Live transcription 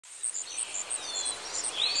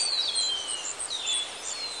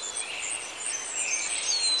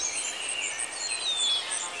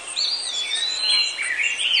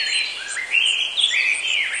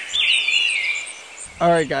All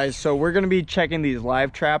right guys, so we're gonna be checking these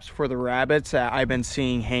live traps for the rabbits that I've been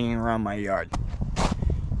seeing hanging around my yard.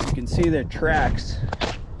 You can see their tracks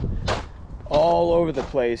all over the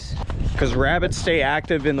place because rabbits stay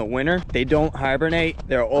active in the winter. They don't hibernate.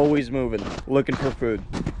 They're always moving, looking for food.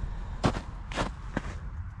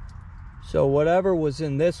 So whatever was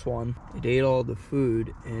in this one, it ate all the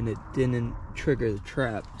food and it didn't trigger the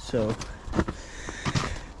trap. So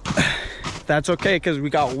that's okay because we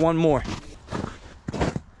got one more.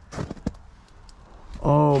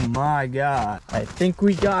 Oh my God, I think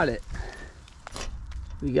we got it.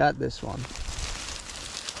 We got this one.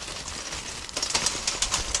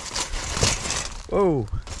 Oh,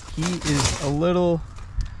 he's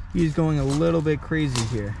going a little bit crazy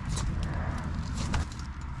here.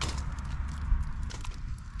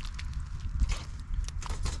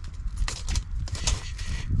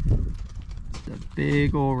 It's a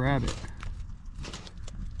big old rabbit.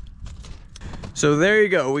 So there you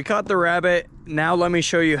go, we caught the rabbit. Now let me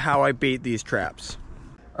show you how I bait these traps.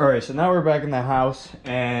 All right, so now we're back in the house,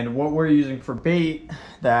 and what we're using for bait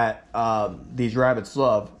that these rabbits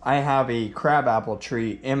love, I have a crab apple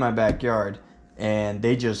tree in my backyard, and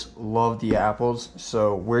they just love the apples.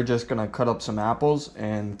 So we're just gonna cut up some apples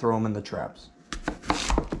and throw them in the traps.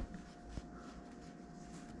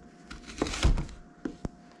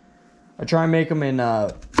 I try and make them in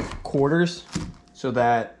quarters so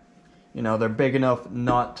that, you know, they're big enough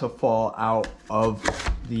not to fall out of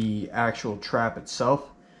the actual trap itself.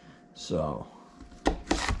 So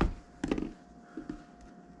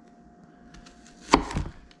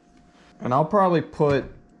and I'll probably put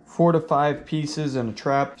 4 to 5 pieces in a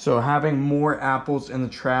trap. So having more apples in the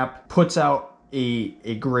trap puts out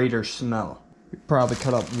a greater smell. Probably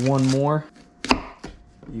cut up one more,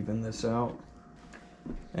 even this out.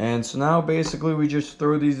 And so now basically we just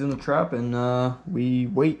throw these in the trap and we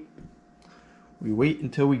wait. We wait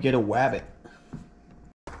until we get a wabbit.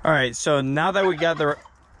 All right, so now that we got the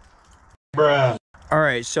rabbit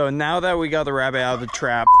out of the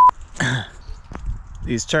trap,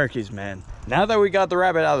 these turkeys, man. Now that we got the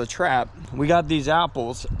rabbit out of the trap, we got these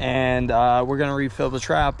apples, and we're gonna refill the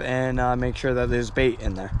trap and make sure that there's bait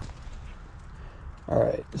in there. All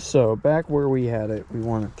right, so back where we had it, we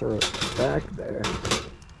want to throw it back there.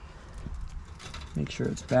 Make sure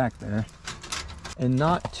it's back there, and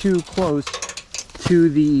not too close to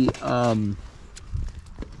the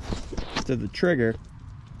trigger,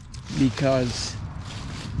 because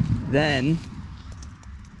then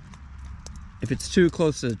if it's too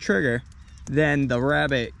close to the trigger, then the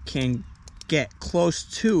rabbit can get close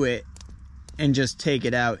to it and just take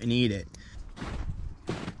it out and eat it.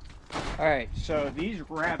 All right, so these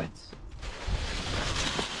rabbits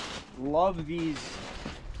love these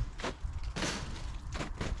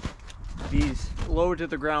low to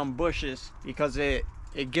the ground bushes because it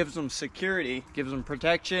gives them security, gives them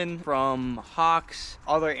protection from hawks,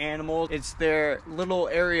 other animals. It's their little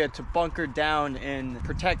area to bunker down and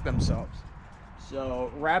protect themselves.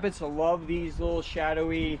 So rabbits love these little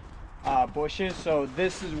shadowy bushes. So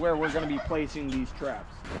this is where we're gonna be placing these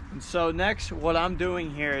traps. And so next, what I'm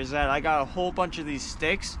doing here is that I got a whole bunch of these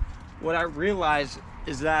sticks. What I realized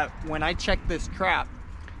is that when I checked this trap,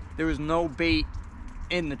 there was no bait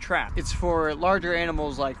in the trap. It's for larger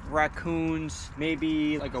animals like raccoons,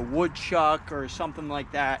 maybe like a woodchuck or something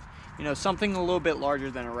like that. You know, something a little bit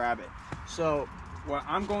larger than a rabbit. So what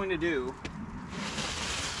I'm going to do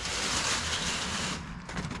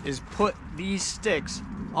is put these sticks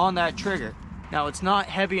on that trigger. Now it's not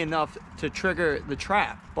heavy enough to trigger the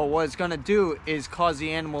trap, but what it's gonna do is cause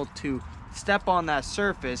the animal to step on that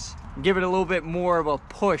surface, give it a little bit more of a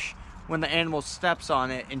push when the animal steps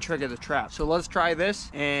on it and trigger the trap. So let's try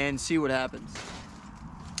this and see what happens.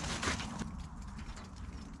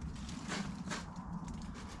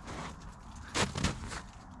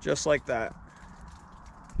 Just like that.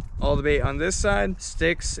 All the bait on this side,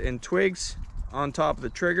 sticks and twigs on top of the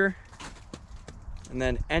trigger, and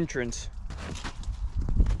then entrance.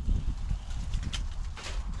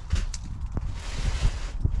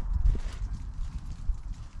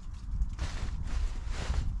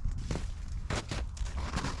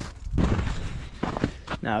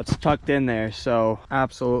 Now it's tucked in there, so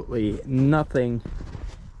absolutely nothing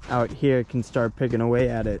out here can start picking away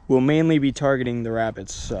at it. We'll mainly be targeting the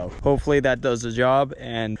rabbits, so hopefully that does the job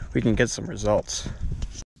and we can get some results.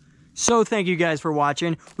 So thank you guys for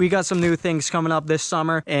watching. We got some new things coming up this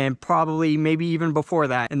summer, and probably maybe even before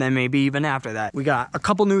that, and then maybe even after that. We got a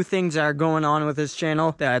couple new things that are going on with this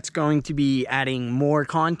channel that's going to be adding more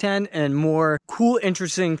content and more cool,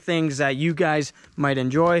 interesting things that you guys might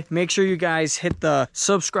enjoy. Make sure you guys hit the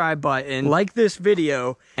subscribe button, like this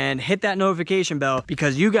video, and hit that notification bell,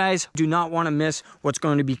 because you guys do not want to miss what's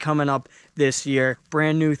going to be coming up this year.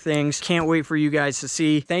 Brand new things. Can't wait for you guys to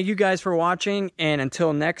see. Thank you guys for watching, and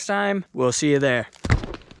until next time, we'll see you there.